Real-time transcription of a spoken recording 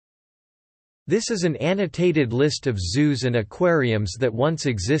This is an annotated list of zoos and aquariums that once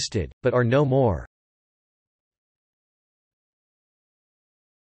existed, but are no more.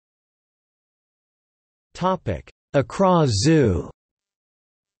 Accra Zoo.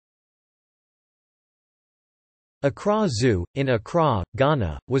 Accra Zoo, in Accra,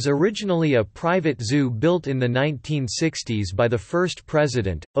 Ghana, was originally a private zoo built in the 1960s by the first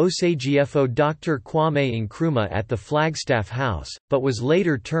president, Osagfo Dr. Kwame Nkrumah at the Flagstaff House, but was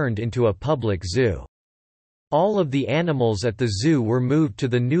later turned into a public zoo. All of the animals at the zoo were moved to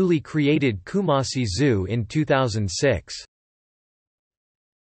the newly created Kumasi Zoo in 2006.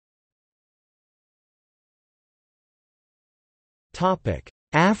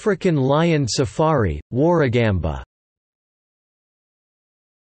 African lion safari, Warragamba.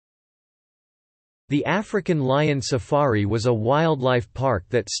 The African Lion Safari was a wildlife park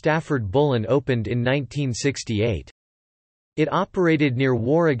that Stafford Bullen opened in 1968. It operated near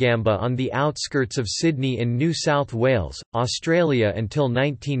Warragamba on the outskirts of Sydney in New South Wales, Australia until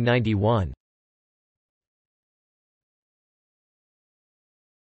 1991.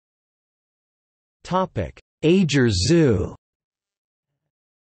 Ager Zoo.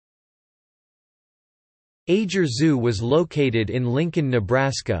 Ager Zoo was located in Lincoln,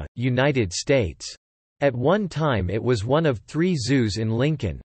 Nebraska, United States. At one time it was one of 3 zoos in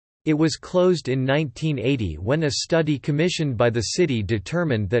Lincoln. It was closed in 1980 when a study commissioned by the city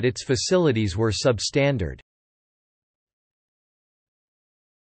determined that its facilities were substandard.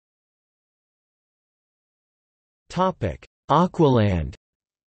 Aqualand.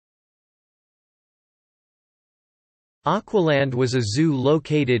 Aqualand was a zoo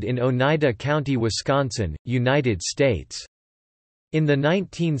located in Oneida County, Wisconsin, United States. In the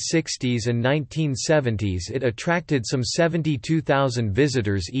 1960s and 1970s it attracted some 72,000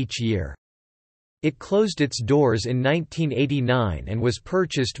 visitors each year. It closed its doors in 1989 and was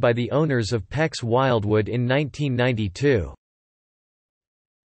purchased by the owners of Peck's Wildwood in 1992.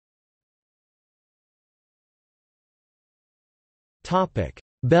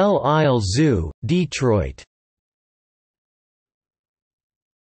 Belle Isle Zoo, Detroit.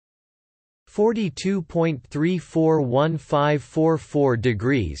 42.341544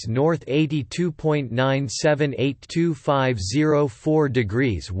 degrees north, 82.978250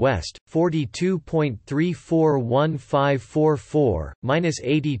 degrees west, 42.341544,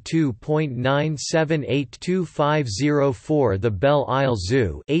 -82.978250. The Belle Isle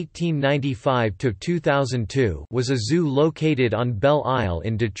Zoo (1895–2002) was a zoo located on Belle Isle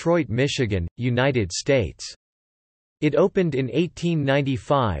in Detroit, Michigan, United States. It opened in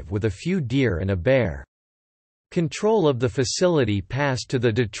 1895 with a few deer and a bear. Control of the facility passed to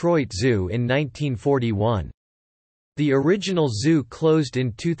the Detroit Zoo in 1941. The original zoo closed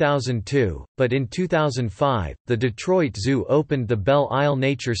in 2002, but in 2005, the Detroit Zoo opened the Belle Isle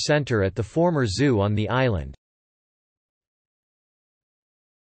Nature Center at the former zoo on the island.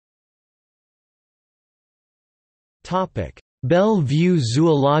 Bellevue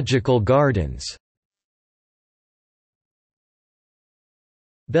Zoological Gardens.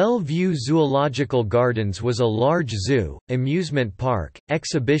 Bellevue Zoological Gardens was a large zoo, amusement park,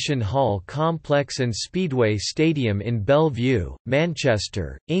 exhibition hall complex and speedway stadium in Bellevue,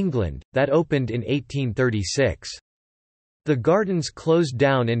 Manchester, England, that opened in 1836. The gardens closed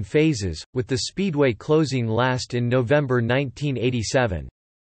down in phases, with the speedway closing last in November 1987.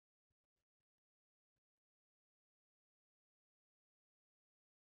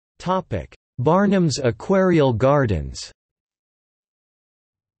 Barnum's Aquarial Gardens.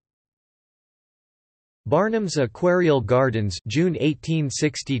 Barnum's Aquarial Gardens, June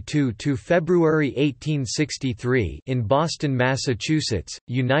 1862 to February 1863, in Boston, Massachusetts,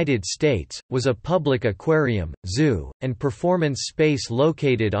 United States, was a public aquarium, zoo, and performance space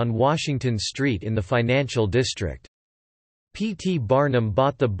located on Washington Street in the financial district. P. T. Barnum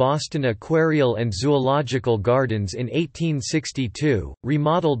bought the Boston Aquarial and Zoological Gardens in 1862,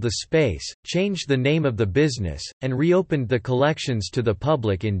 remodeled the space, changed the name of the business, and reopened the collections to the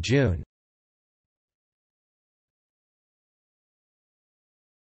public in June.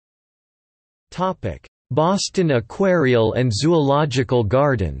 Boston Aquarial and Zoological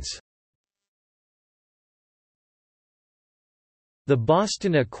Gardens. The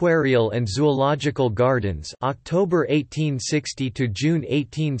Boston Aquarial and Zoological Gardens, October 1860 to June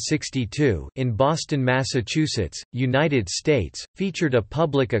 1862, in Boston, Massachusetts, United States, featured a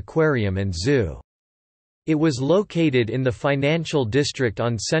public aquarium and zoo. It was located in the financial district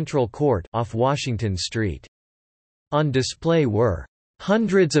on Central Court off Washington Street. On display were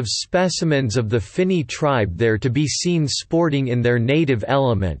hundreds of specimens of the finny tribe there to be seen sporting in their native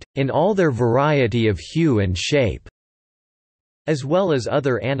element, in all their variety of hue and shape, as well as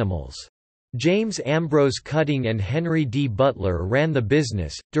other animals. James Ambrose Cutting and Henry D. Butler ran the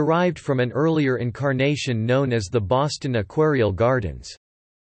business, derived from an earlier incarnation known as the Boston Aquarial Gardens.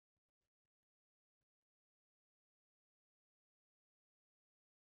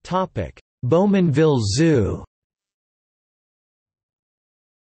 Bowmanville Zoo.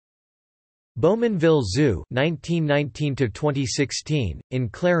 Bowmanville Zoo (1919–2016) in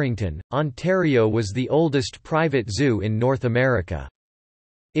Clarington, Ontario was the oldest private zoo in North America.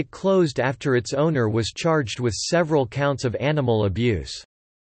 It closed after its owner was charged with several counts of animal abuse.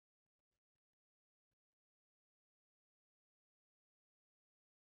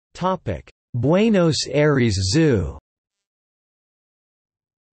 Buenos Aires Zoo.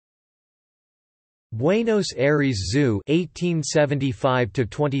 Buenos Aires Zoo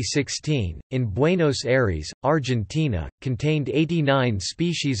 (1875–2016) in Buenos Aires, Argentina, contained 89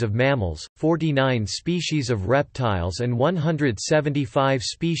 species of mammals, 49 species of reptiles and 175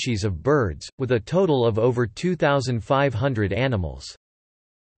 species of birds, with a total of over 2,500 animals.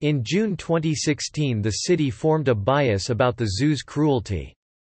 In June 2016, the city formed a bias about the zoo's cruelty.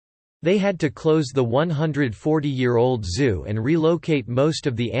 They had to close the 140-year-old zoo and relocate most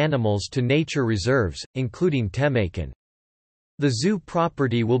of the animals to nature reserves, including ptarmigan. The zoo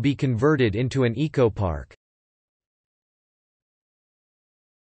property will be converted into an eco-park.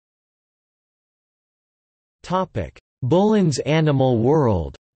 Bullen's Animal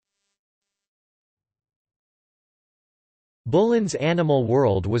World. Bullen's Animal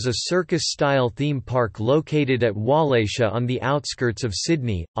World was a circus-style theme park located at Wallacia on the outskirts of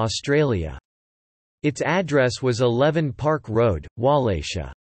Sydney, Australia. Its address was 11 Park Road,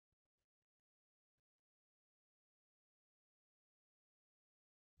 Wallacia.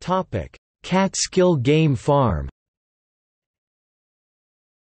 Catskill Game Farm.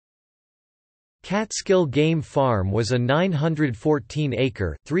 Catskill Game Farm was a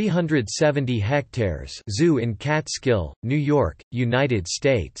 914-acre (370 hectares) zoo in Catskill, New York, United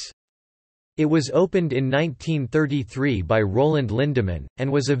States. It was opened in 1933 by Roland Lindemann,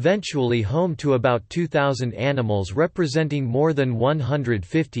 and was eventually home to about 2,000 animals representing more than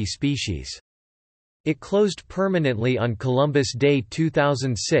 150 species. It closed permanently on Columbus Day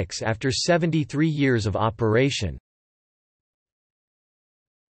 2006 after 73 years of operation.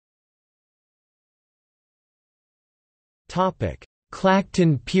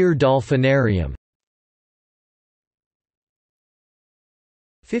 Clacton Pier Dolphinarium.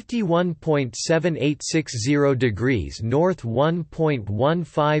 51.7860 degrees north,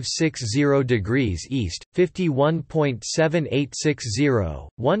 1.1560 degrees east, 51.7860,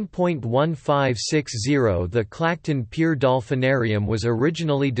 1.1560. The Clacton Pier Dolphinarium was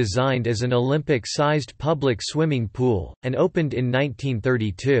originally designed as an Olympic-sized public swimming pool, and opened in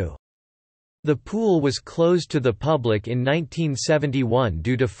 1932. The pool was closed to the public in 1971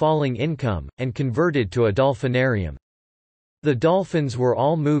 due to falling income, and converted to a dolphinarium. The dolphins were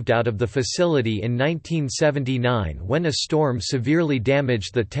all moved out of the facility in 1979 when a storm severely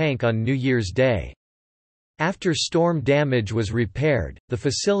damaged the tank on New Year's Day. After storm damage was repaired, the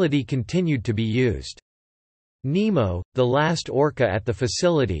facility continued to be used. Nemo, the last orca at the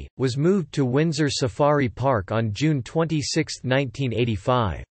facility, was moved to Windsor Safari Park on June 26,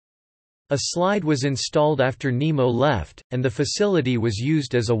 1985. A slide was installed after Nemo left, and the facility was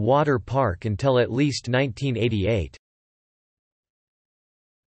used as a water park until at least 1988.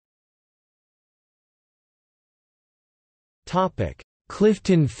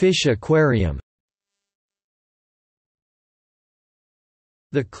 Clifton Fish Aquarium.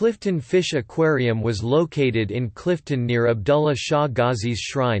 The Clifton Fish Aquarium was located in Clifton near Abdullah Shah Ghazi's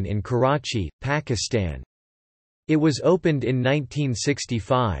shrine in Karachi, Pakistan. It was opened in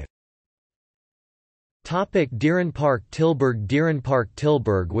 1965. Dierenpark Tilburg. Dierenpark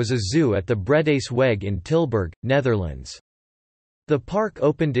Tilburg was a zoo at the Bredace Weg in Tilburg, Netherlands. The park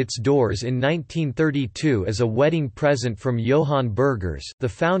opened its doors in 1932 as a wedding present from Johan Burgers, the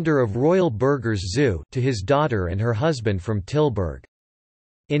founder of Royal Burgers Zoo, to his daughter and her husband from Tilburg.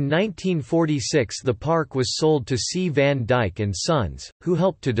 In 1946 the park was sold to C. van Dyck and Sons, who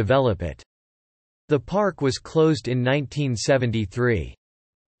helped to develop it. The park was closed in 1973.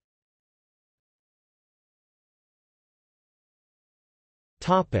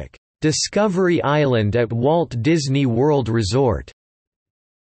 Discovery Island at Walt Disney World Resort.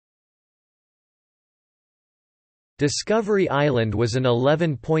 Discovery Island was an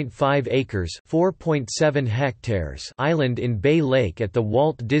 11.5 acres (4.7 hectares) island in Bay Lake at the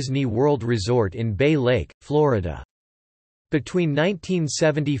Walt Disney World Resort in Bay Lake, Florida. Between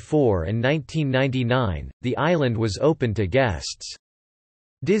 1974 and 1999, the island was open to guests.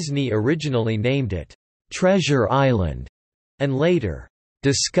 Disney originally named it Treasure Island, and later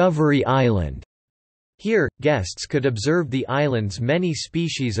Discovery Island. Here, guests could observe the island's many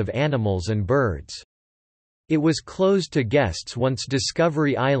species of animals and birds. It was closed to guests once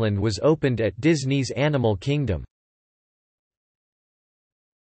Discovery Island was opened at Disney's Animal Kingdom.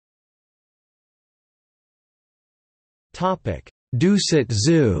 Dusit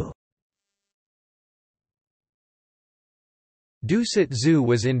Zoo. Dusit Zoo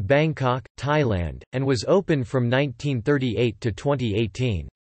was in Bangkok, Thailand, and was open from 1938 to 2018.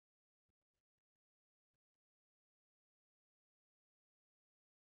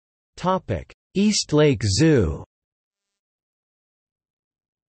 Eastlake Zoo.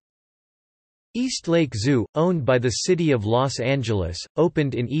 Eastlake Zoo, owned by the City of Los Angeles,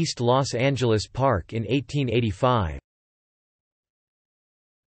 opened in East Los Angeles Park in 1885.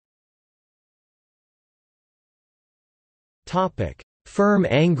 Ferme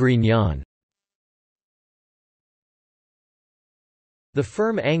Angrignon. The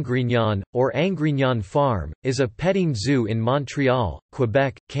Ferme Angrignon, or Angrignon Farm, is a petting zoo in Montreal,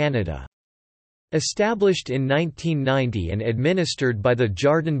 Quebec, Canada. Established in 1990 and administered by the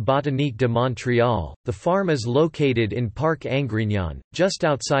Jardin Botanique de Montréal, the farm is located in Parc Angrignon, just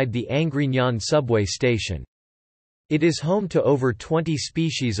outside the Angrignon subway station. It is home to over 20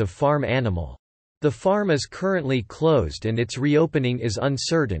 species of farm animal. The farm is currently closed and its reopening is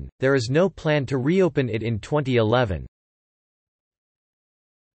uncertain. There is no plan to reopen it in 2011.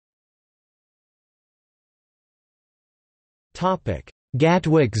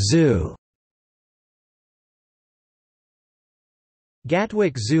 Gatwick Zoo.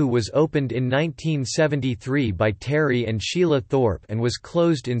 Gatwick Zoo was opened in 1973 by Terry and Sheila Thorpe and was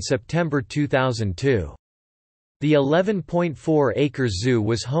closed in September 2002. The 11.4-acre zoo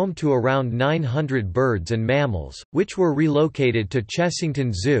was home to around 900 birds and mammals, which were relocated to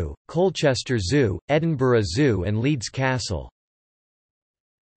Chessington Zoo, Colchester Zoo, Edinburgh Zoo and Leeds Castle.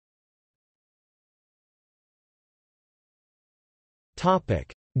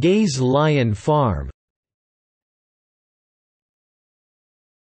 Gay's Lion Farm.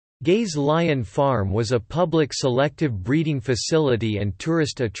 Gay's Lion Farm was a public selective breeding facility and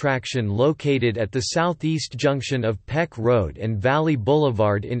tourist attraction located at the southeast junction of Peck Road and Valley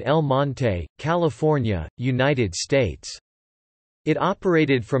Boulevard in El Monte, California, United States. It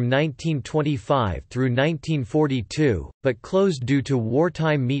operated from 1925 through 1942, but closed due to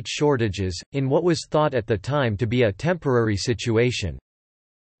wartime meat shortages, in what was thought at the time to be a temporary situation.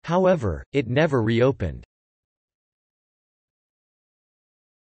 However, it never reopened.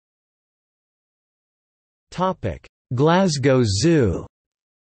 Glasgow Zoo.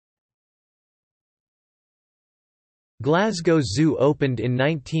 Glasgow Zoo opened in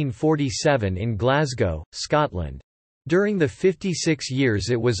 1947 in Glasgow, Scotland. During the 56 years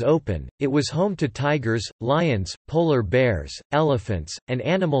it was open, it was home to tigers, lions, polar bears, elephants, and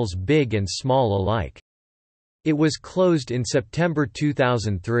animals big and small alike. It was closed in September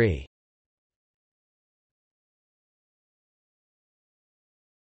 2003.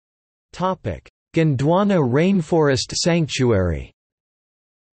 Gondwana Rainforest Sanctuary.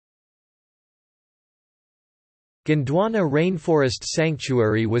 Gondwana Rainforest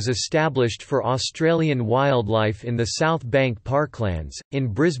Sanctuary was established for Australian wildlife in the South Bank Parklands,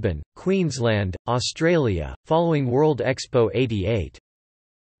 in Brisbane, Queensland, Australia, following World Expo '88.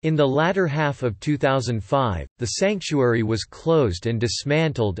 In the latter half of 2005, the sanctuary was closed and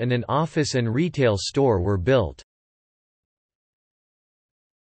dismantled and an office and retail store were built.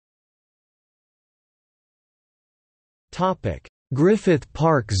 Griffith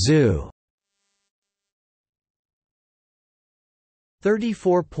Park Zoo.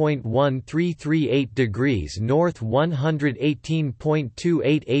 34.1338 degrees north,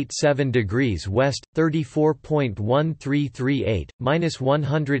 118.2887 degrees west, 34.1338,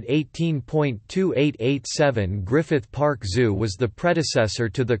 -118.2887. Griffith Park Zoo was the predecessor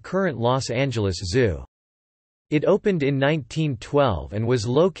to the current Los Angeles Zoo. It opened in 1912 and was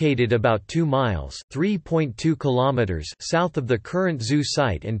located about 2 miles (3.2 kilometers) south of the current zoo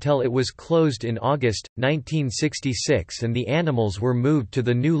site until it was closed in August, 1966 and the animals were moved to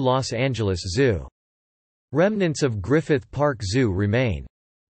the new Los Angeles Zoo. Remnants of Griffith Park Zoo remain.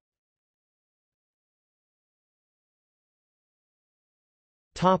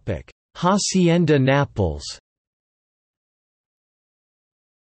 Hacienda Nápoles.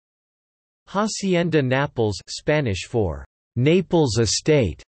 Hacienda Nápoles, Spanish for Naples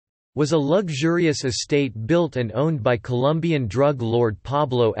Estate, was a luxurious estate built and owned by Colombian drug lord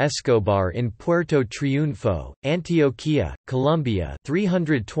Pablo Escobar in Puerto Triunfo, Antioquia, Colombia,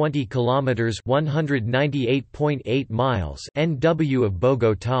 320 kilometers (198.8 miles) NW of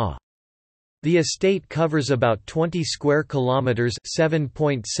Bogotá. The estate covers about 20 square kilometers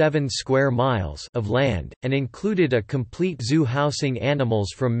 (7.7 square miles) of land, and included a complete zoo housing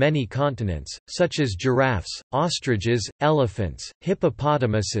animals from many continents, such as giraffes, ostriches, elephants,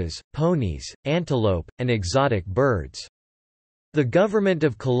 hippopotamuses, ponies, antelope, and exotic birds. The government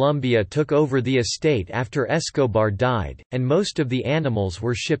of Colombia took over the estate after Escobar died, and most of the animals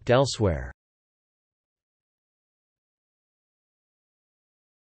were shipped elsewhere.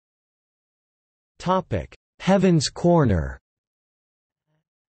 Heaven's Corner.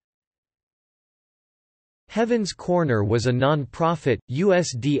 Heaven's Corner was a non-profit,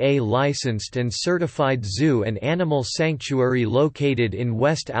 USDA-licensed and certified zoo and animal sanctuary located in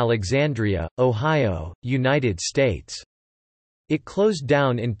West Alexandria, Ohio, United States. It closed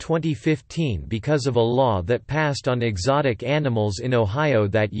down in 2015 because of a law that passed on exotic animals in Ohio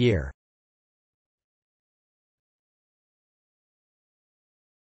that year.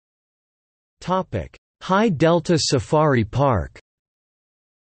 High Delta Safari Park.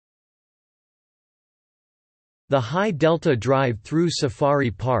 The High Delta Drive-Through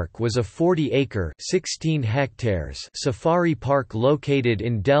Safari Park was a 40-acre (16 hectares) safari park located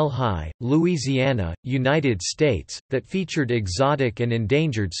in Delhi, Louisiana, United States, that featured exotic and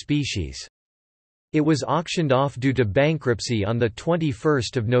endangered species. It was auctioned off due to bankruptcy on 21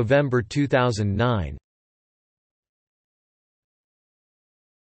 November 2009.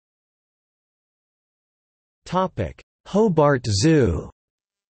 Hobart Zoo.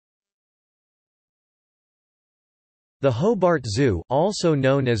 The Hobart Zoo, also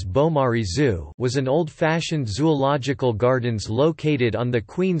known as Bowmanville Zoo, was an old-fashioned zoological gardens located on the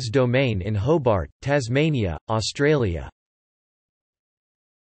Queen's Domain in Hobart, Tasmania, Australia.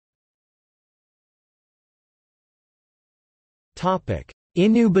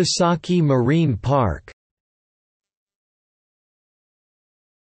 Inubasaki Marine Park.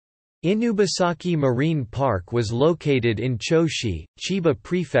 Inubasaki Marine Park was located in Choshi, Chiba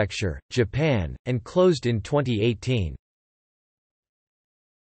Prefecture, Japan, and closed in 2018.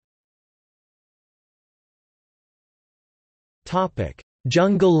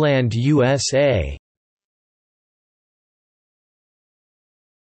 Jungleland USA.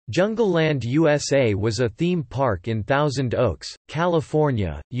 Jungleland USA was a theme park in Thousand Oaks,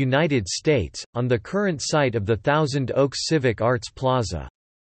 California, United States, on the current site of the Thousand Oaks Civic Arts Plaza.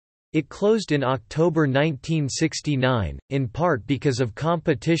 It closed in October 1969, in part because of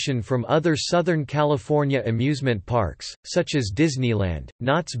competition from other Southern California amusement parks, such as Disneyland,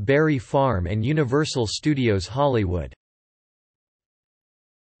 Knott's Berry Farm and Universal Studios Hollywood.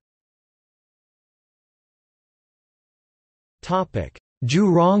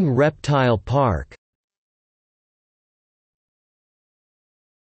 Jurong Reptile Park.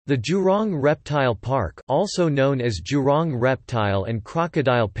 The Jurong Reptile Park, also known as Jurong Reptile and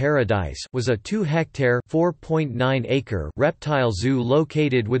Crocodile Paradise, was a 2-hectare (4.9-acre) reptile zoo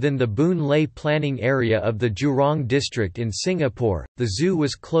located within the Boon Lay planning area of the Jurong district in Singapore. The zoo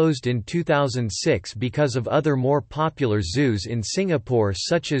was closed in 2006 because of other more popular zoos in Singapore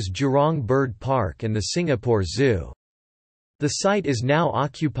such as Jurong Bird Park and the Singapore Zoo. The site is now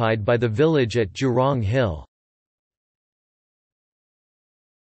occupied by the village at Jurong Hill.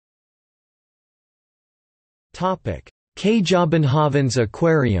 Kjøbenhavns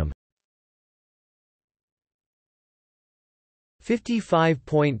Aquarium.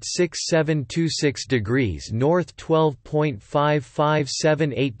 55.6726 degrees north,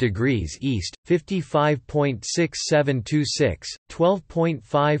 12.5578 degrees east, 55.6726,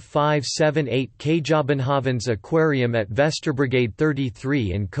 12.5578 Kjøbenhavns Aquarium at Vesterbrogade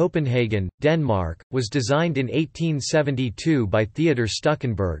 33 in Copenhagen, Denmark, was designed in 1872 by Theodor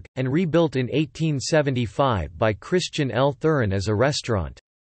Stuckenberg, and rebuilt in 1875 by Christian L. Thuren as a restaurant.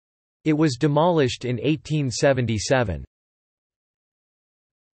 It was demolished in 1877.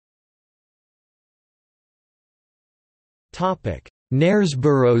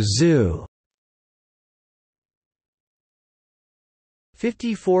 Knaresborough Zoo.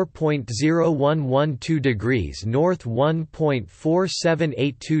 54.0112 degrees north,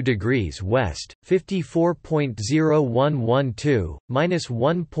 1.4782 degrees west, 54.0112,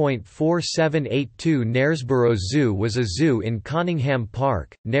 -1.4782. Knaresborough Zoo was a zoo in Conyngham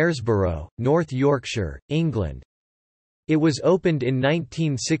Park, Knaresborough, North Yorkshire, England. It was opened in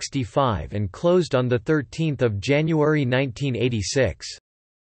 1965 and closed on 13 January 1986.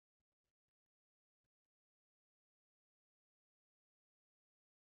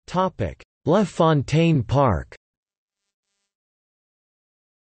 La Fontaine Park.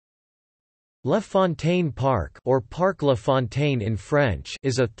 La Fontaine Park, or Parc La Fontaine in French,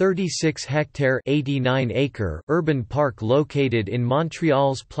 is a 36-hectare (89-acre) urban park located in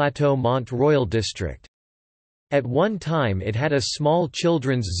Montreal's Plateau Mont Royal district. At one time it had a small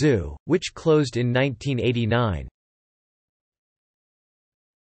children's zoo, which closed in 1989.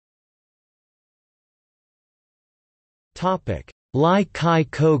 Lai Chi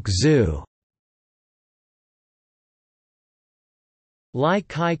Kok Zoo. Lai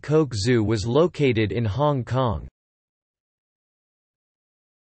Chi Kok Zoo was located in Hong Kong.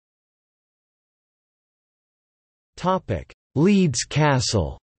 Leeds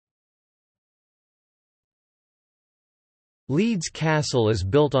Castle. Leeds Castle is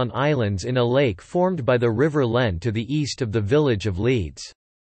built on islands in a lake formed by the River Len to the east of the village of Leeds.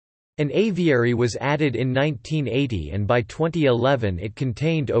 An aviary was added in 1980 and by 2011 it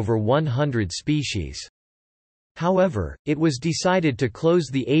contained over 100 species. However, it was decided to close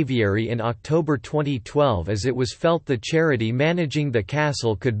the aviary in October 2012 as it was felt the charity managing the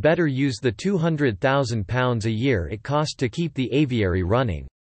castle could better use the £200,000 a year it cost to keep the aviary running.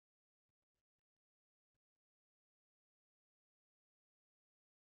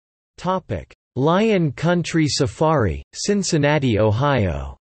 Lion Country Safari, Cincinnati,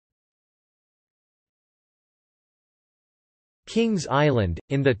 Ohio. Kings Island,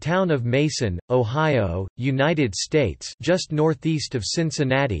 in the town of Mason, Ohio, United States, just northeast of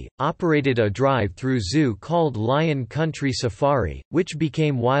Cincinnati, operated a drive-through zoo called Lion Country Safari, which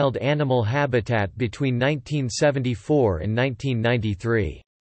became wild animal habitat between 1974 and 1993.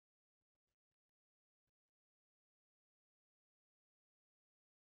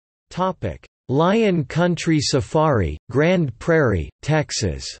 Lion Country Safari, Grand Prairie,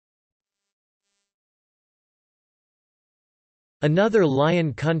 Texas. Another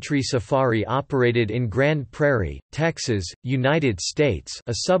Lion Country Safari operated in Grand Prairie, Texas, United States,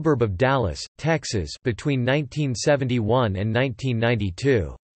 a suburb of Dallas, Texas, between 1971 and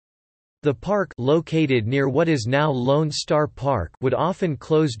 1992. The park, located near what is now Lone Star Park, would often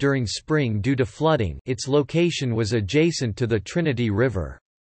close during spring due to flooding. Its location was adjacent to the Trinity River.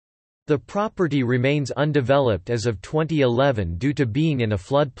 The property remains undeveloped as of 2011 due to being in a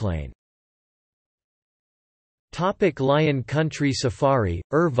floodplain. Lion Country Safari,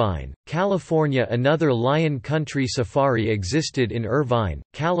 Irvine, California. Another Lion Country Safari existed in Irvine,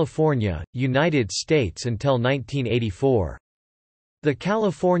 California, United States until 1984. The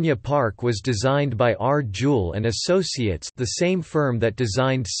California park was designed by R. Jewell and Associates, the same firm that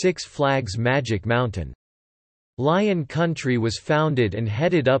designed Six Flags Magic Mountain. Lion Country was founded and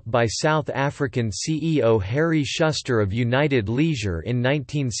headed up by South African CEO Harry Schuster of United Leisure in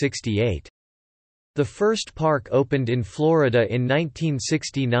 1968. The first park opened in Florida in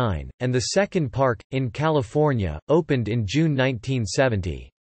 1969, and the second park, in California, opened in June 1970.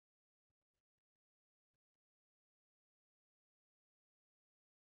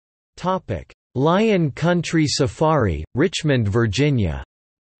 Lion Country Safari, Richmond, Virginia.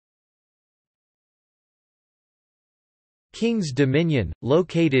 Kings Dominion,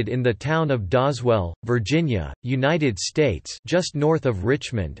 located in the town of Doswell, Virginia, United States, just north of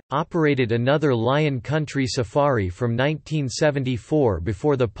Richmond, operated another Lion Country Safari from 1974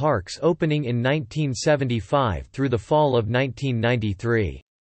 before the park's opening in 1975 through the fall of 1993.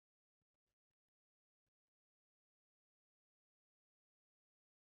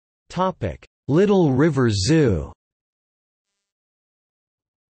 Little River Zoo.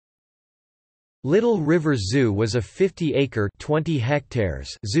 Little River Zoo was a 50-acre (20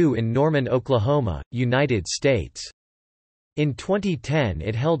 hectares) zoo in Norman, Oklahoma, United States. In 2010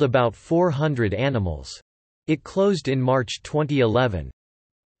 it held about 400 animals. It closed in March 2011.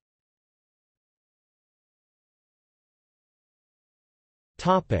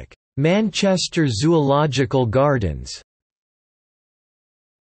 Manchester Zoological Gardens.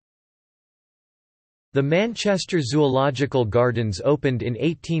 The Manchester Zoological Gardens opened in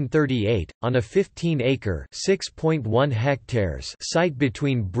 1838, on a 15-acre (6.1 hectares) site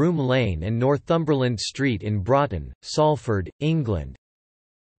between Broom Lane and Northumberland Street in Broughton, Salford, England.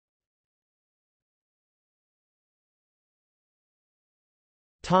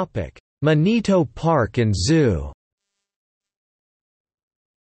 Manito Park and Zoo.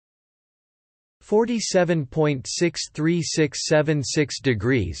 47.63676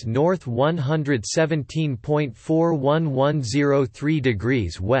 degrees north, 117.41103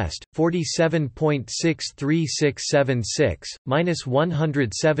 degrees west, 47.63676, minus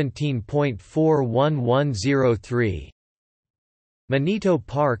 117.41103. Manito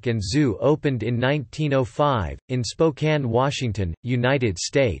Park and Zoo opened in 1905, in Spokane, Washington, United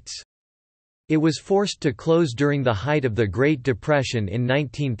States. It was forced to close during the height of the Great Depression in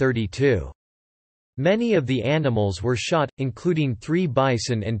 1932. Many of the animals were shot, including 3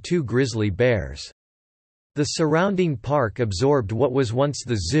 bison and 2 grizzly bears. The surrounding park absorbed what was once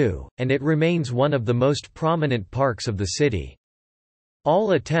the zoo, and it remains one of the most prominent parks of the city.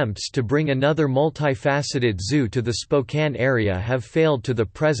 All attempts to bring another multifaceted zoo to the Spokane area have failed to the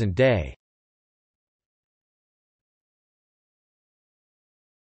present day.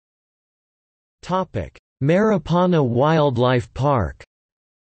 Maripana Wildlife Park.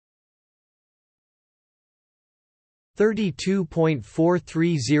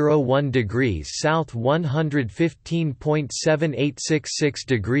 32.4301 degrees south, 115.7866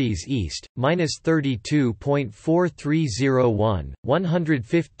 degrees east, -32.4301,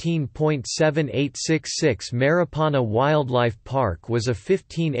 115.7866. Maripana Wildlife Park was a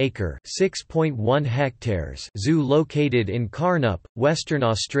 15-acre (6.1 hectares) zoo located in Carnup, Western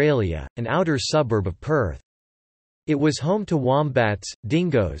Australia, an outer suburb of Perth. It was home to wombats,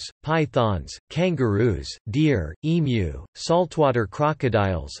 dingoes, pythons, kangaroos, deer, emu, saltwater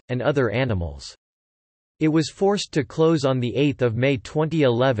crocodiles, and other animals. It was forced to close on 8 May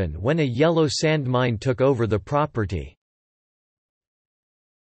 2011 when a yellow sand mine took over the property.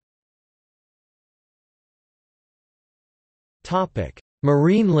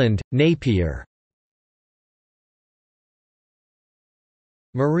 Marineland, Napier.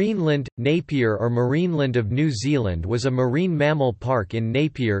 Marineland, Napier or Marineland of New Zealand was a marine mammal park in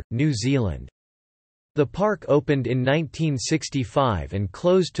Napier, New Zealand. The park opened in 1965 and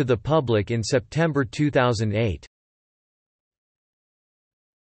closed to the public in September 2008.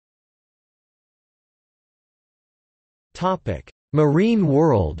 Marine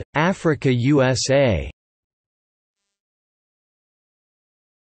World, Africa USA.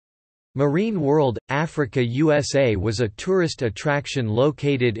 Marine World, Africa USA was a tourist attraction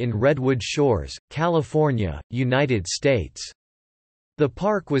located in Redwood Shores, California, United States. The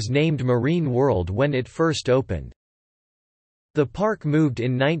park was named Marine World when it first opened. The park moved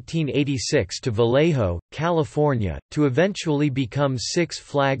in 1986 to Vallejo, California, to eventually become Six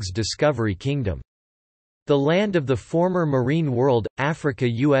Flags Discovery Kingdom. The land of the former Marine World, Africa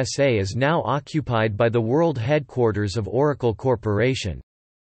USA is now occupied by the world headquarters of Oracle Corporation.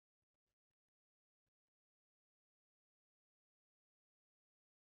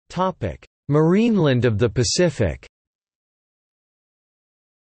 Marineland of the Pacific.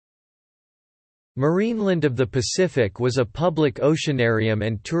 Marineland of the Pacific was a public oceanarium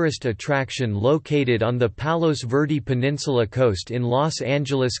and tourist attraction located on the Palos Verdes Peninsula coast in Los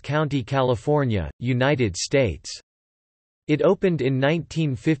Angeles County, California, United States. It opened in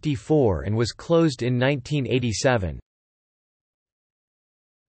 1954 and was closed in 1987.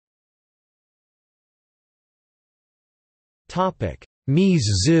 Mies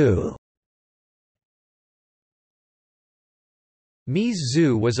Zoo. Mies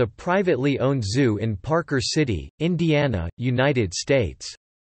Zoo was a privately owned zoo in Parker City, Indiana, United States.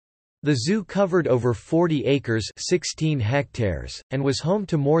 The zoo covered over 40 acres (16 hectares), and was home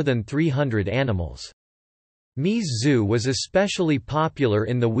to more than 300 animals. Mies Zoo was especially popular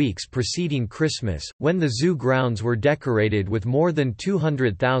in the weeks preceding Christmas, when the zoo grounds were decorated with more than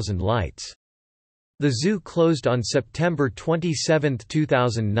 200,000 lights. The zoo closed on September 27,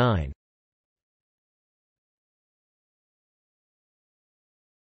 2009.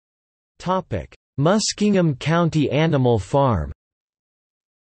 Muskingum County Animal Farm.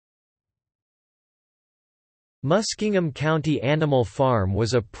 Muskingum County Animal Farm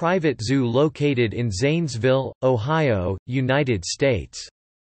was a private zoo located in Zanesville, Ohio, United States.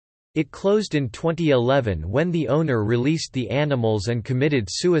 It closed in 2011 when the owner released the animals and committed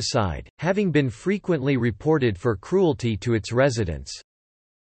suicide, having been frequently reported for cruelty to its residents.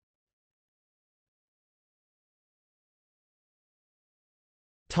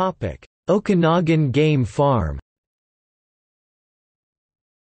 Okanagan Game Farm.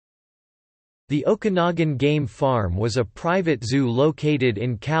 The Okanagan Game Farm was a private zoo located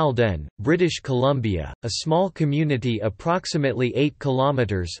in Calden, British Columbia, a small community approximately 8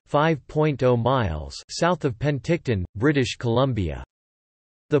 kilometers (5.0 miles) south of Penticton, British Columbia.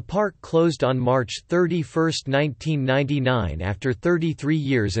 The park closed on March 31, 1999 after 33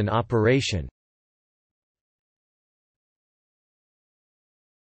 years in operation.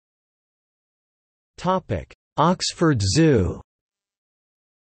 Topic: Oxford Zoo.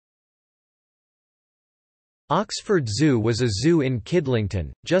 Oxford Zoo was a zoo in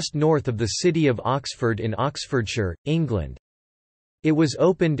Kidlington, just north of the city of Oxford in Oxfordshire, England. It was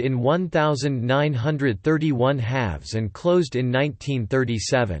opened in 1931 halves and closed in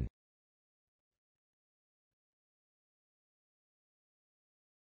 1937.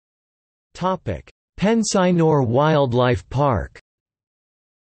 Pensainor Wildlife Park.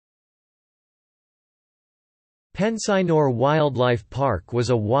 Pensainor Wildlife Park was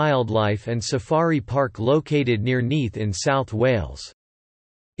a wildlife and safari park located near Neath in South Wales.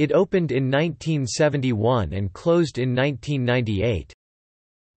 It opened in 1971 and closed in 1998.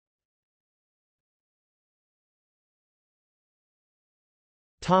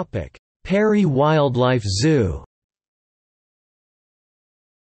 Perry Wildlife Zoo.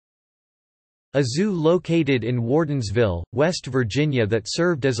 A zoo located in Wardensville, West Virginia that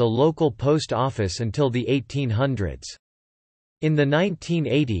served as a local post office until the 1800s. In the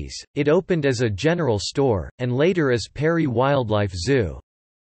 1980s, it opened as a general store, and later as Perry Wildlife Zoo.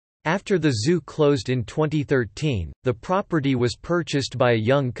 After the zoo closed in 2013, the property was purchased by a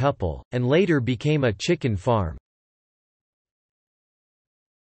young couple, and later became a chicken farm.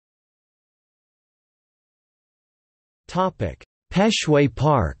 Peshway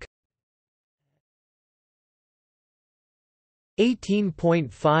Park.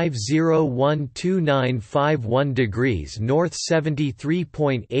 18.501291 degrees north,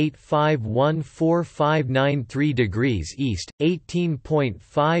 73.851453 degrees east,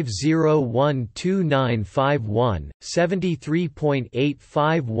 18.501291,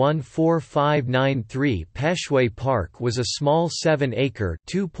 73.851453. Peshway Park was a small 7-acre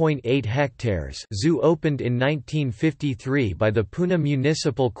 (2.8 hectares) zoo opened in 1953 by the Pune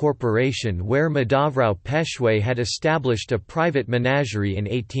Municipal Corporation, where Madhavrao Peshway had established a private menagerie in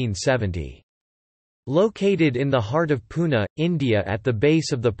 1870. Located in the heart of Pune, India at the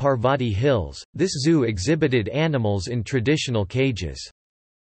base of the Parvati Hills, this zoo exhibited animals in traditional cages.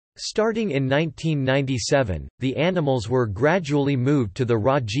 Starting in 1997, the animals were gradually moved to the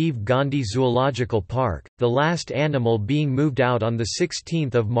Rajiv Gandhi Zoological Park, the last animal being moved out on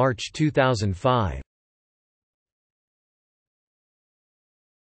 16 March 2005.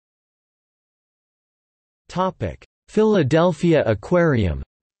 Philadelphia Aquarium.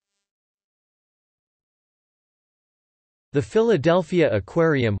 The Philadelphia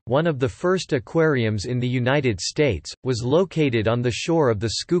Aquarium, one of the first aquariums in the United States, was located on the shore of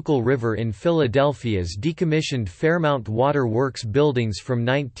the Schuylkill River in Philadelphia's decommissioned Fairmount Water Works buildings from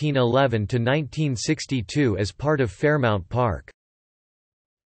 1911 to 1962 as part of Fairmount Park.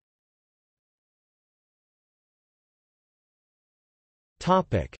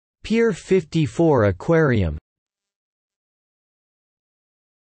 Pier 54 Aquarium.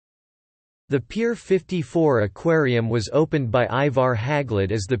 The Pier 54 Aquarium was opened by Ivar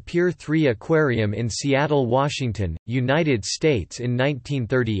Haglund as the Pier 3 Aquarium in Seattle, Washington, United States in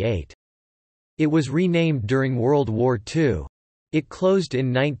 1938. It was renamed during World War II. It closed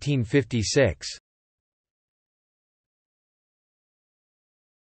in 1956.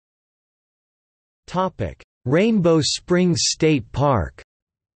 Rainbow Springs State Park.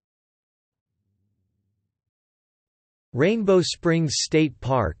 Rainbow Springs State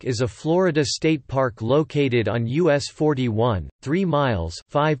Park is a Florida state park located on US 41, 3 miles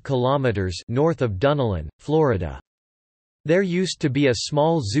 5 kilometers north of Dunallen, Florida. There used to be a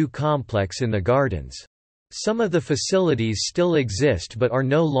small zoo complex in the gardens. Some of the facilities still exist but are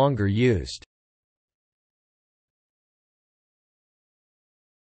no longer used.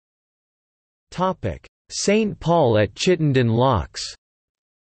 St. Paul at Chittenden Locks.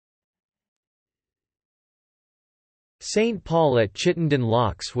 St. Paul at Chittenden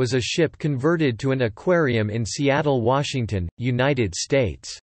Locks was a ship converted to an aquarium in Seattle, Washington, United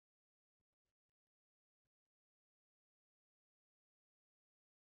States.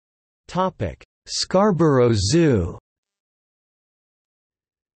 Scarborough Zoo.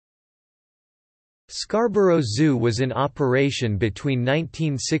 Scarborough Zoo was in operation between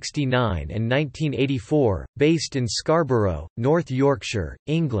 1969 and 1984, based in Scarborough, North Yorkshire,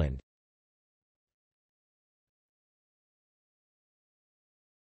 England.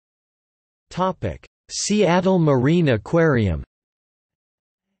 Seattle Marine Aquarium.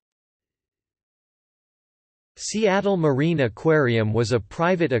 Seattle Marine Aquarium was a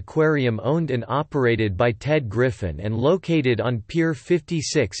private aquarium owned and operated by Ted Griffin and located on Pier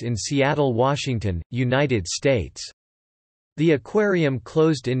 56 in Seattle, Washington, United States. The aquarium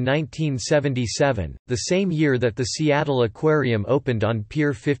closed in 1977, the same year that the Seattle Aquarium opened on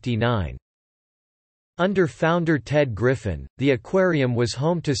Pier 59. Under founder Ted Griffin, the aquarium was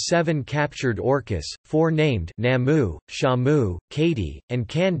home to 7 captured orcas, 4 named Namu, Shamu, Katie, and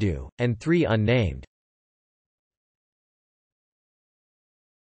Kandu, and 3 unnamed.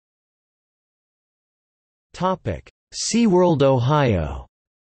 SeaWorld Ohio.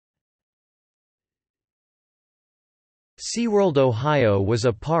 SeaWorld Ohio was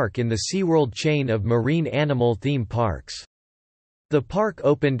a park in the SeaWorld chain of marine animal theme parks. The park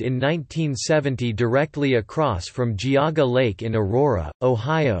opened in 1970 directly across from Geauga Lake in Aurora,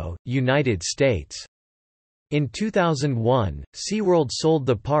 Ohio, United States. In 2001, SeaWorld sold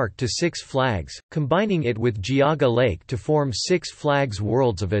the park to Six Flags, combining it with Geauga Lake to form Six Flags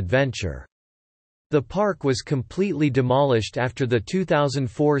Worlds of Adventure. The park was completely demolished after the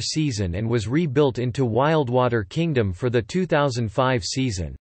 2004 season and was rebuilt into Wildwater Kingdom for the 2005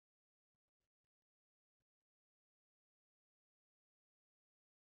 season.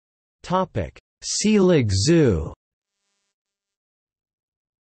 Eastlake Zoo.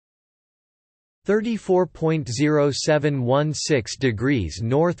 34.0716 degrees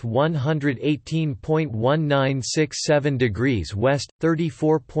north, 118.1967 degrees west,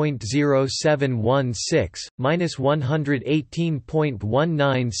 34.0716 minus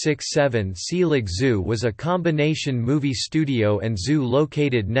 118.1967. Eastlake Zoo was a combination movie studio and zoo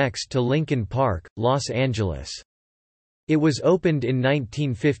located next to Lincoln Park, Los Angeles. It was opened in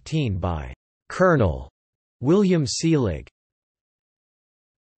 1915 by Colonel William Seelig.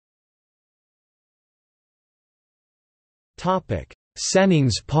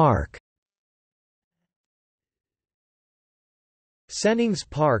 Sennings Park. Sennings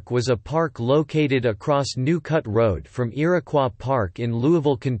Park was a park located across New Cut Road from Iroquois Park in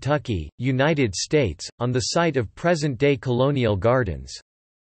Louisville, Kentucky, United States, on the site of present-day Colonial Gardens.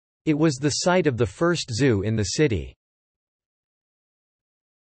 It was the site of the first zoo in the city.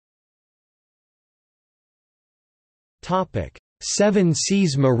 Seven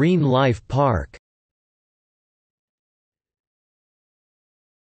Seas Marine Life Park.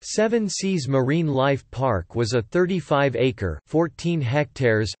 Seven Seas Marine Life Park was a 35-acre (14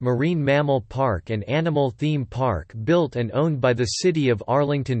 hectares) marine mammal park and animal theme park built and owned by the city of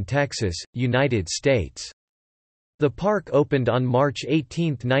Arlington, Texas, United States. The park opened on March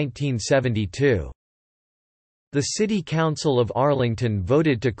 18, 1972. The City Council of Arlington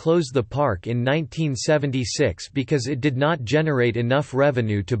voted to close the park in 1976 because it did not generate enough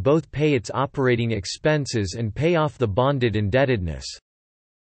revenue to both pay its operating expenses and pay off the bonded indebtedness.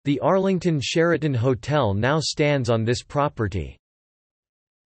 The Arlington Sheraton Hotel now stands on this property.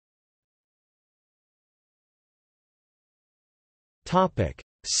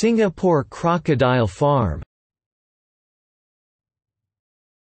 Singapore Crocodile Farm.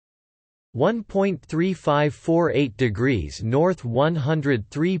 1.3548 degrees north,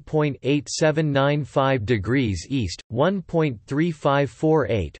 103.8795 degrees east,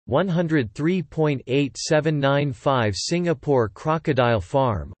 1.3548, 103.8795. Singapore Crocodile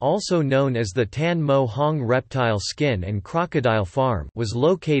Farm, also known as the Tan Mo Hong Reptile Skin and Crocodile Farm, was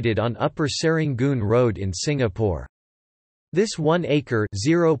located on Upper Serangoon Road in Singapore. This 1-acre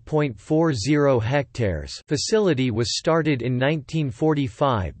 (0.40 hectares) facility was started in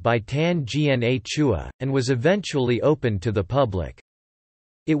 1945 by Tan Gna Chua, and was eventually opened to the public.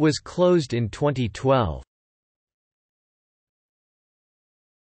 It was closed in 2012.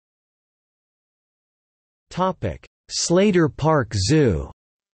 Slater Park Zoo.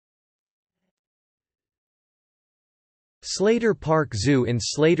 Slater Park Zoo in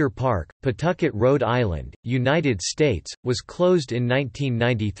Slater Park, Pawtucket, Rhode Island, United States, was closed in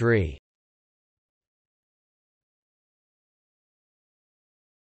 1993.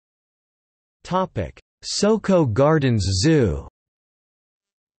 Soco Gardens Zoo.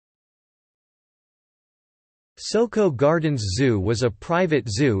 Soco Gardens Zoo was a private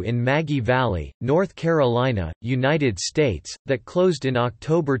zoo in Maggie Valley, North Carolina, United States, that closed in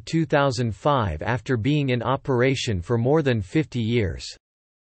October 2005 after being in operation for more than 50 years.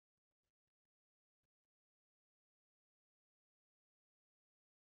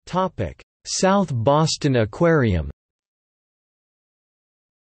 South Boston Aquarium.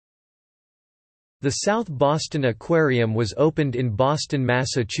 The South Boston Aquarium was opened in Boston,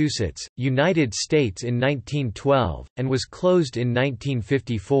 Massachusetts, United States in 1912, and was closed in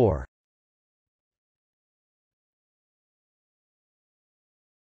 1954.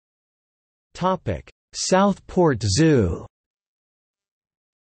 Southport Zoo.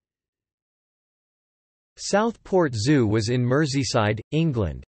 Southport Zoo was in Merseyside,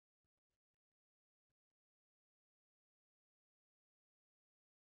 England.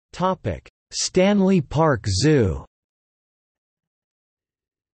 Stanley Park Zoo.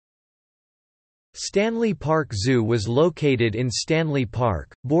 Stanley Park Zoo was located in Stanley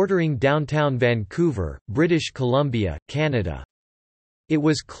Park, bordering downtown Vancouver, British Columbia, Canada. It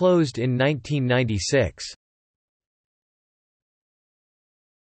was closed in 1996.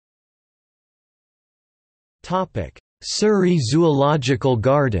 Surrey Zoological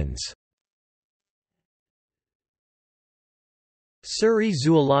Gardens. Surrey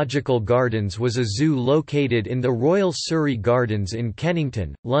Zoological Gardens was a zoo located in the Royal Surrey Gardens in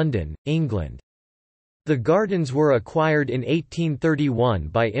Kennington, London, England. The gardens were acquired in 1831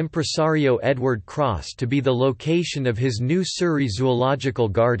 by impresario Edward Cross to be the location of his new Surrey Zoological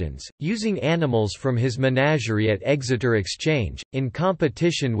Gardens, using animals from his menagerie at Exeter Exchange, in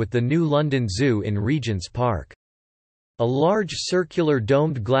competition with the new London Zoo in Regent's Park. A large circular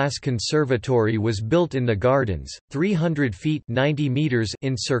domed glass conservatory was built in the gardens, 300 feet 90 meters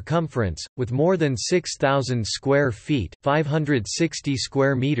in circumference, with more than 6,000 square feet 560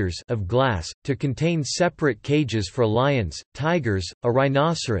 square meters of glass, to contain separate cages for lions, tigers, a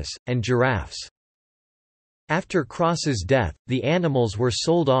rhinoceros, and giraffes. After Cross's death, the animals were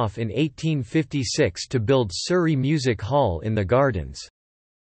sold off in 1856 to build Surrey Music Hall in the gardens.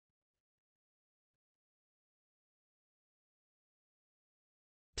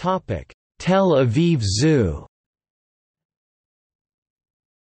 Tel Aviv Zoo.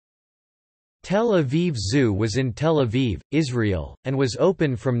 Tel Aviv Zoo was in Tel Aviv, Israel, and was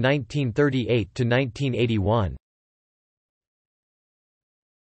open from 1938 to 1981.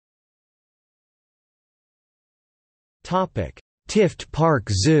 Tift Park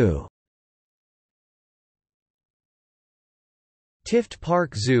Zoo. Tift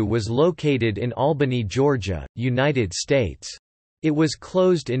Park Zoo was located in Albany, Georgia, United States. It was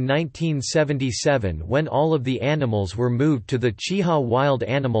closed in 1977 when all of the animals were moved to the Cheehaw Wild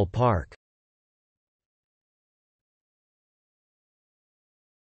Animal Park.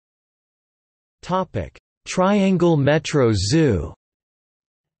 Triangle Metro Zoo.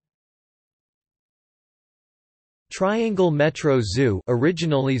 Triangle Metro Zoo,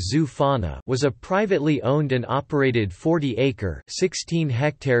 originally Zoo Fauna, was a privately owned and operated 40-acre (16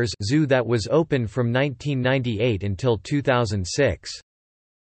 hectares) zoo that was open from 1998 until 2006.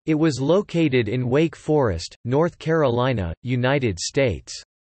 It was located in Wake Forest, North Carolina, United States.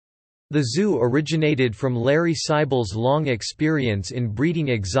 The zoo originated from Larry Seibel's long experience in breeding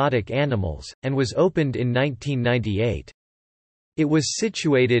exotic animals, and was opened in 1998. It was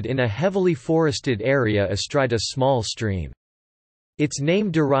situated in a heavily forested area astride a small stream. Its name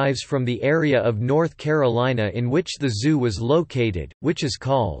derives from the area of North Carolina in which the zoo was located, which is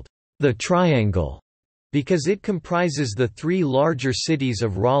called the Triangle, because it comprises the three larger cities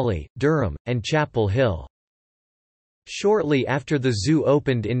of Raleigh, Durham, and Chapel Hill. Shortly after the zoo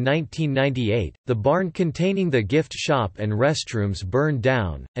opened in 1998, the barn containing the gift shop and restrooms burned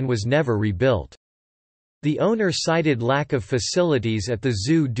down, and was never rebuilt. The owner cited lack of facilities at the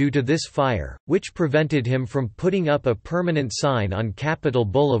zoo due to this fire, which prevented him from putting up a permanent sign on Capitol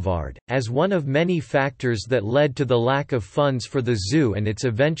Boulevard. As one of many factors that led to the lack of funds for the zoo and its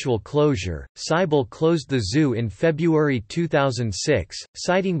eventual closure, Seibel closed the zoo in February 2006,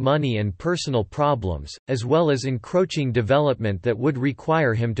 citing money and personal problems, as well as encroaching development that would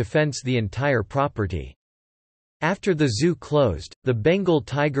require him to fence the entire property. After the zoo closed, the Bengal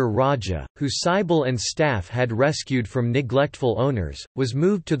tiger Raja, who Seibel and staff had rescued from neglectful owners, was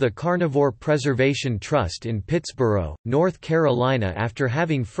moved to the Carnivore Preservation Trust in Pittsboro, North Carolina after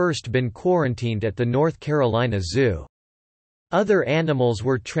having first been quarantined at the North Carolina Zoo. Other animals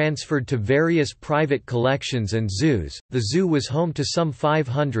were transferred to various private collections and zoos. The zoo was home to some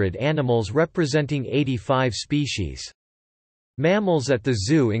 500 animals representing 85 species. Mammals at the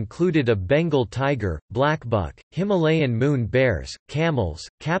zoo included a Bengal tiger, blackbuck, Himalayan moon bears, camels,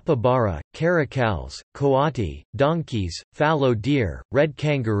 capybara, caracals, coati, donkeys, fallow deer, red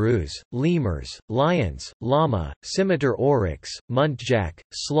kangaroos, lemurs, lions, llama, scimitar oryx, muntjac,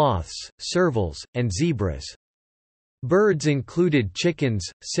 sloths, servals, and zebras. Birds included chickens,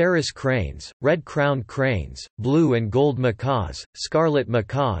 Sarus cranes, red-crowned cranes, blue and gold macaws, scarlet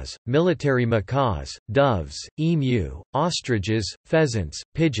macaws, military macaws, doves, emu, ostriches, pheasants,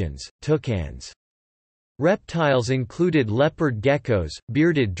 pigeons, toucans. Reptiles included leopard geckos,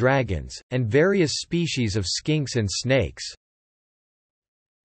 bearded dragons, and various species of skinks and snakes.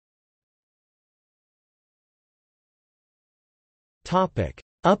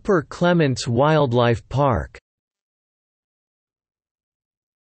 Upper Clements Wildlife Park.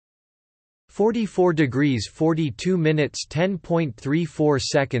 44 degrees 42 minutes 10.34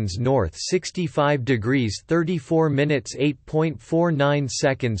 seconds north, 65 degrees 34 minutes 8.49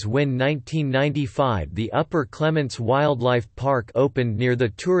 seconds win. 1995 The Upper Clements Wildlife Park opened near the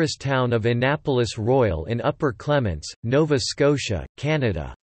tourist town of Annapolis Royal in Upper Clements, Nova Scotia,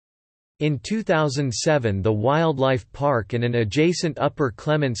 Canada. In 2007 the wildlife park and an adjacent Upper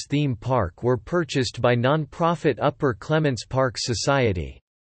Clements theme park were purchased by non-profit Upper Clements Park Society.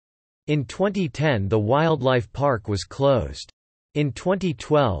 In 2010 the wildlife park was closed. In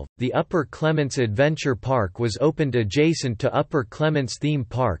 2012, the Upper Clements Adventure Park was opened adjacent to Upper Clements Theme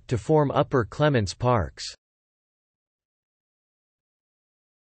Park to form Upper Clements Parks.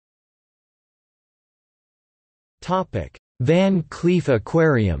 Van Cleef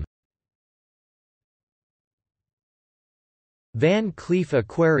Aquarium. Van Cleef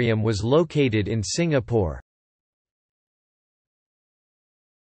Aquarium was located in Singapore.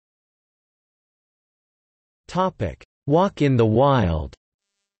 Walk in the Wild.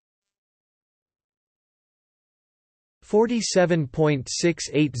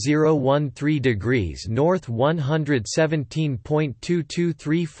 47.68013 degrees north,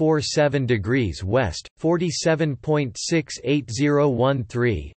 117.22347 degrees west,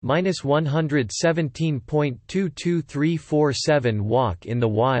 47.68013, -117.22347. Walk in the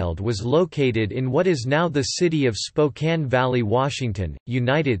Wild was located in what is now the city of Spokane Valley, Washington,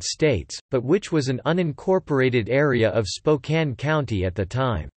 United States, but which was an unincorporated area of Spokane County at the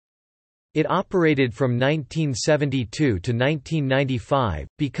time. It operated from 1972 to 1995,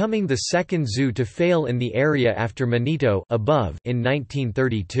 becoming the second zoo to fail in the area after Manito above in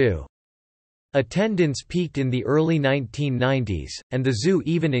 1932. Attendance peaked in the early 1990s, and the zoo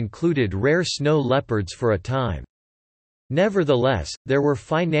even included rare snow leopards for a time. Nevertheless, there were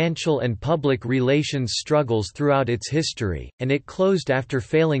financial and public relations struggles throughout its history, and it closed after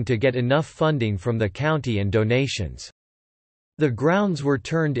failing to get enough funding from the county and donations. The grounds were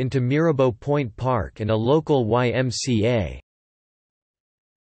turned into Mirabeau Point Park and a local YMCA.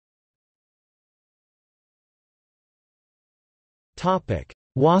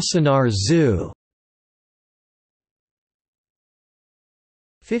 Wassenaar Zoo.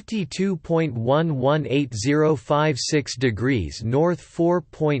 52.118056 degrees north,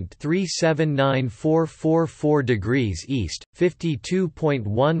 4.379444 degrees east,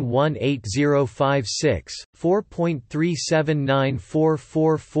 52.118056,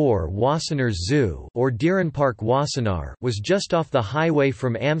 4.379444. Wassenaar Zoo, or Dierenpark Wassenaar, was just off the highway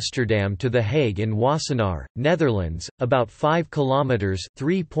from Amsterdam to The Hague in Wassenaar, Netherlands, about 5 kilometers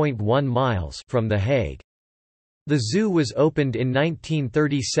 (3.1 miles) from The Hague. The zoo was opened in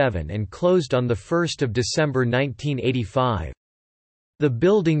 1937 and closed on 1 December 1985. The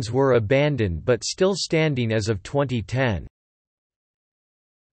buildings were abandoned but still standing as of 2010.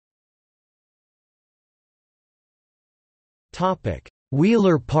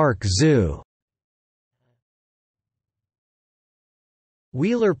 Wheeler Park Zoo.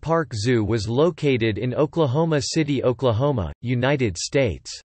 Wheeler Park Zoo was located in Oklahoma City, Oklahoma, United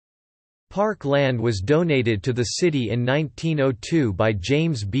States. Park land was donated to the city in 1902 by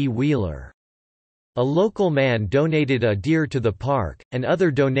James B. Wheeler. A local man donated a deer to the park, and other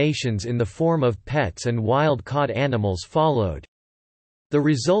donations in the form of pets and wild-caught animals followed. The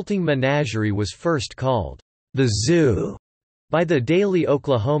resulting menagerie was first called the Zoo by the Daily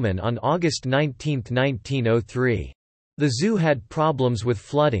Oklahoman on August 19, 1903. The zoo had problems with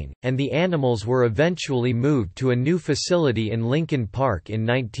flooding, and the animals were eventually moved to a new facility in Lincoln Park in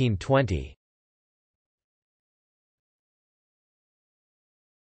 1920.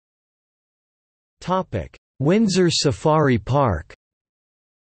 Windsor Safari Park.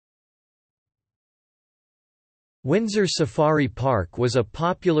 Windsor Safari Park was a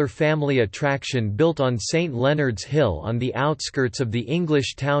popular family attraction built on St Leonard's Hill on the outskirts of the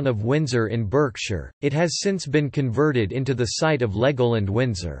English town of Windsor in Berkshire. It has since been converted into the site of Legoland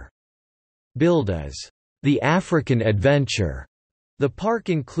Windsor. Billed as the African Adventure, the park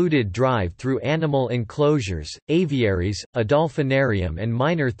included drive-through animal enclosures, aviaries, a dolphinarium and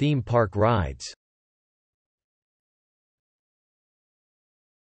minor theme park rides.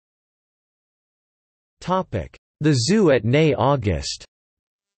 The Zoo at Ney August.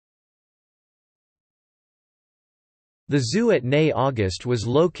 The Zoo at Ney August was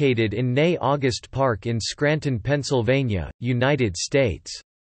located in Ney August Park in Scranton, Pennsylvania, United States.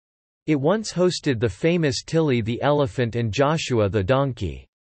 It once hosted the famous Tilly the elephant and Joshua the donkey.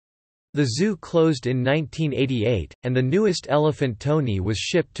 The zoo closed in 1988, and the newest elephant Tony was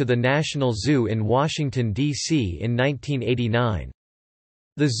shipped to the National Zoo in Washington, D.C. in 1989.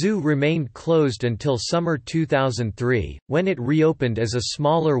 The zoo remained closed until summer 2003, when it reopened as a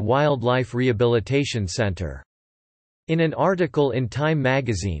smaller wildlife rehabilitation center. In an article in Time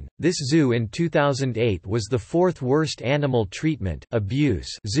magazine, this zoo in 2008 was the fourth worst animal treatment abuse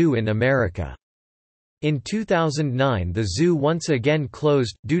zoo in America. In 2009 the zoo once again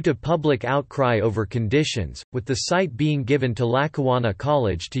closed, due to public outcry over conditions, with the site being given to Lackawanna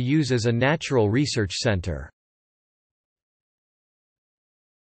College to use as a natural research center.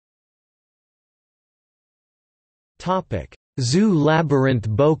 Zoo Labyrinth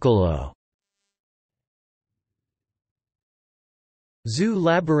Boekelo. Zoo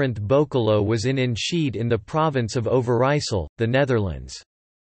Labyrinth Boekelo was in Enschede in the province of Overijssel, the Netherlands.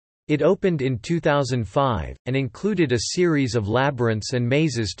 It opened in 2005, and included a series of labyrinths and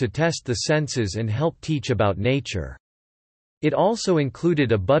mazes to test the senses and help teach about nature. It also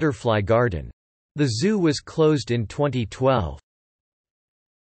included a butterfly garden. The zoo was closed in 2012.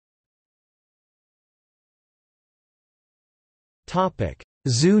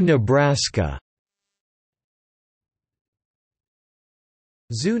 Zoo Nebraska.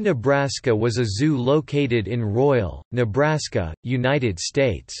 Zoo Nebraska was a zoo located in Royal, Nebraska, United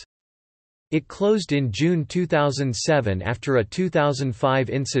States. It closed in June 2007 after a 2005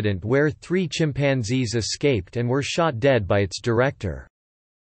 incident where 3 chimpanzees escaped and were shot dead by its director.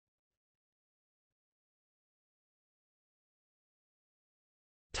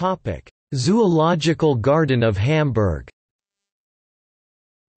 Zoological Garden of Hamburg.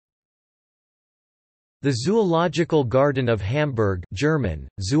 The Zoological Garden of Hamburg, German,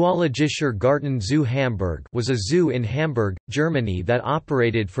 Zoologischer Garten zu Hamburg, was a zoo in Hamburg, Germany that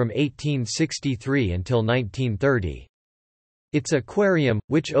operated from 1863 until 1930. Its aquarium,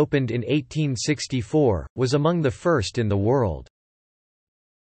 which opened in 1864, was among the first in the world.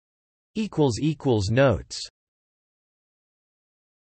 Notes